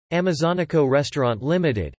Amazonico Restaurant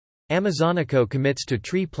Limited. Amazonico commits to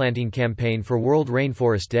tree planting campaign for World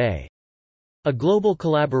Rainforest Day. A global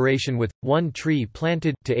collaboration with One Tree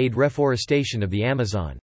Planted to aid reforestation of the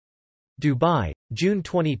Amazon. Dubai, June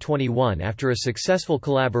 2021. After a successful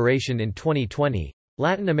collaboration in 2020,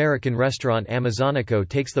 Latin American restaurant Amazonico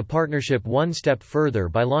takes the partnership one step further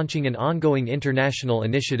by launching an ongoing international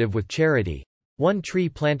initiative with charity, One Tree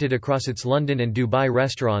Planted, across its London and Dubai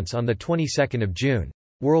restaurants on the 22nd of June,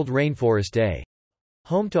 World Rainforest Day.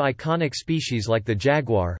 Home to iconic species like the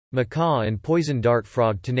jaguar, macaw and poison dart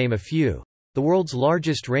frog, to name a few. The world's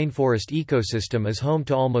largest rainforest ecosystem is home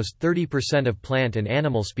to almost 30% of plant and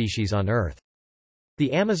animal species on Earth.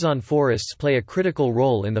 The Amazon forests play a critical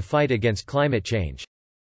role in the fight against climate change.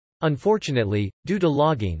 Unfortunately, due to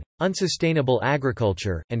logging, unsustainable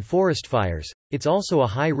agriculture, and forest fires, it's also a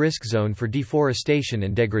high-risk zone for deforestation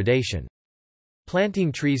and degradation.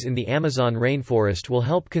 Planting trees in the Amazon rainforest will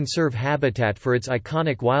help conserve habitat for its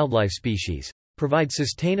iconic wildlife species, provide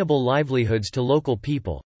sustainable livelihoods to local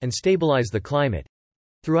people, and stabilize the climate.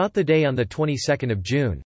 Throughout the day on the 22nd of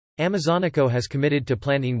June, Amazonico has committed to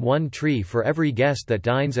planting one tree for every guest that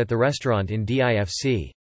dines at the restaurant in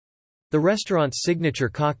DIFC. The restaurant's signature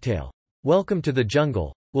cocktail, Welcome to the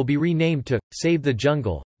Jungle, will be renamed to Save the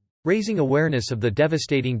Jungle, raising awareness of the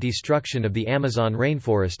devastating destruction of the Amazon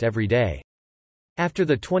rainforest every day. After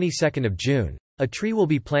the 22nd of June, a tree will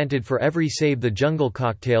be planted for every Save the Jungle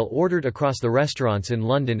cocktail ordered across the restaurants in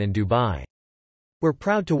London and Dubai. We're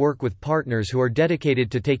proud to work with partners who are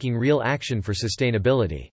dedicated to taking real action for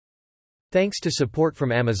sustainability. Thanks to support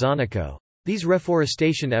from Amazonico, these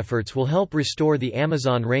reforestation efforts will help restore the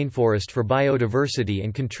Amazon rainforest for biodiversity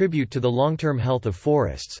and contribute to the long-term health of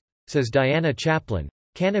forests, says Diana Chaplin,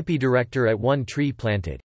 Canopy Director at One Tree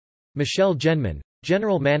Planted. Michelle Genman,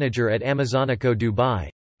 General Manager at Amazonico Dubai,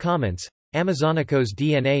 comments, Amazonico's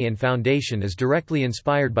DNA and foundation is directly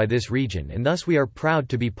inspired by this region, and thus we are proud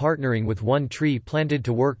to be partnering with One Tree Planted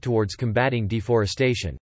to work towards combating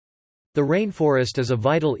deforestation. The rainforest is a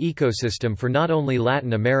vital ecosystem for not only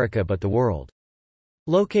Latin America but the world.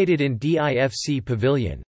 Located in DIFC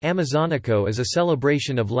Pavilion, Amazonico is a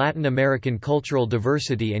celebration of Latin American cultural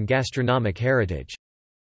diversity and gastronomic heritage.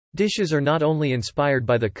 Dishes are not only inspired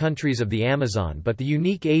by the countries of the Amazon but the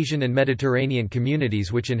unique Asian and Mediterranean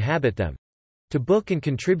communities which inhabit them. To book and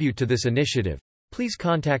contribute to this initiative, please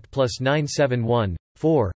contact +971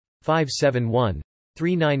 4 571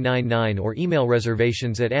 3999 or email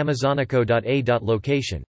reservations at amazonico.a.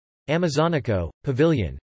 Location: Amazonico,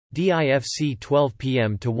 Pavilion, DIFC 12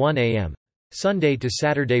 p.m. to 1 a.m. Sunday to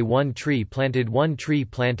Saturday. One Tree Planted. One Tree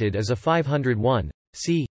Planted is a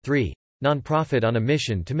 501(c)(3) nonprofit on a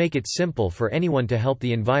mission to make it simple for anyone to help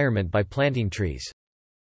the environment by planting trees.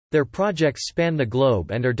 Their projects span the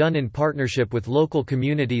globe and are done in partnership with local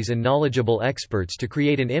communities and knowledgeable experts to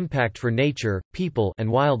create an impact for nature, people,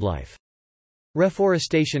 and wildlife.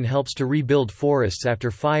 Reforestation helps to rebuild forests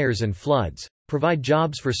after fires and floods, provide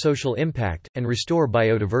jobs for social impact, and restore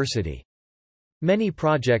biodiversity. Many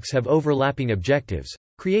projects have overlapping objectives,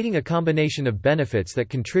 creating a combination of benefits that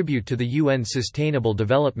contribute to the UN's Sustainable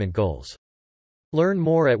Development Goals. Learn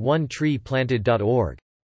more at onetreeplanted.org.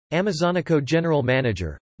 Amazonico General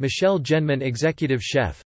Manager, Michelle Genman. Executive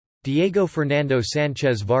Chef, Diego Fernando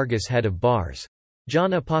Sanchez Vargas. Head of Bars,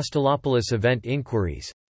 John Apostolopoulos. Event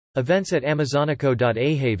inquiries. Events at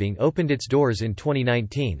Amazonico.a. Having opened its doors in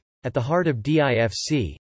 2019, at the heart of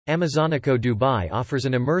DIFC, Amazonico Dubai offers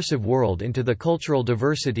an immersive world into the cultural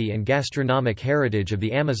diversity and gastronomic heritage of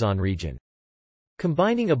the Amazon region.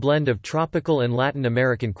 Combining a blend of tropical and Latin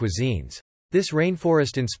American cuisines, this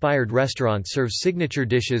rainforest-inspired restaurant serves signature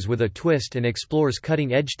dishes with a twist and explores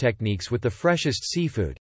cutting-edge techniques with the freshest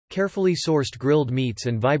seafood. Carefully sourced grilled meats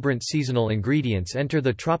and vibrant seasonal ingredients enter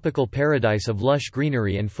the tropical paradise of lush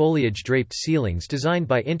greenery and foliage-draped ceilings designed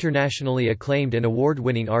by internationally acclaimed and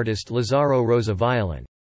award-winning artist Lazaro Rosa Violin.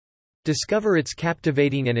 Discover its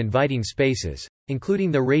captivating and inviting spaces,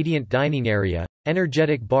 including the radiant dining area,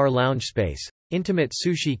 energetic bar lounge space, intimate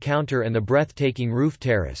sushi counter and the breathtaking roof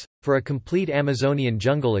terrace, for a complete Amazonian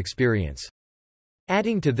jungle experience.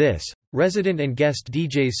 Adding to this, resident and guest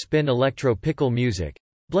DJs spin electro-pickle music,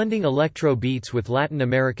 blending electro beats with Latin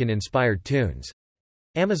American-inspired tunes.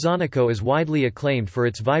 Amazonico is widely acclaimed for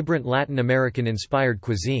its vibrant Latin American-inspired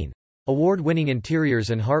cuisine, award-winning interiors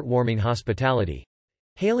and heartwarming hospitality.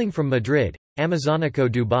 Hailing from Madrid, Amazonico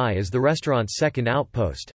Dubai is the restaurant's second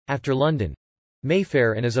outpost, after London,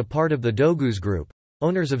 Mayfair, and is a part of the Dogus Group,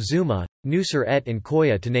 owners of Zuma, Nusser et and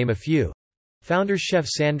Koya to name a few. Founders Chef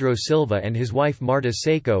Sandro Silva and his wife Marta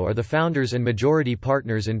Seco are the founders and majority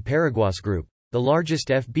partners in Paraguas Group, the largest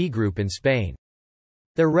FB group in Spain.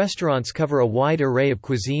 Their restaurants cover a wide array of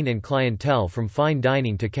cuisine and clientele from fine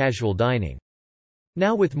dining to casual dining.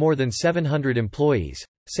 Now with more than 700 employees,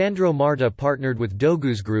 Sandro Marta partnered with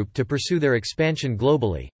Dogus Group to pursue their expansion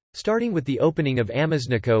globally, starting with the opening of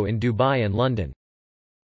Amaznico in Dubai and London.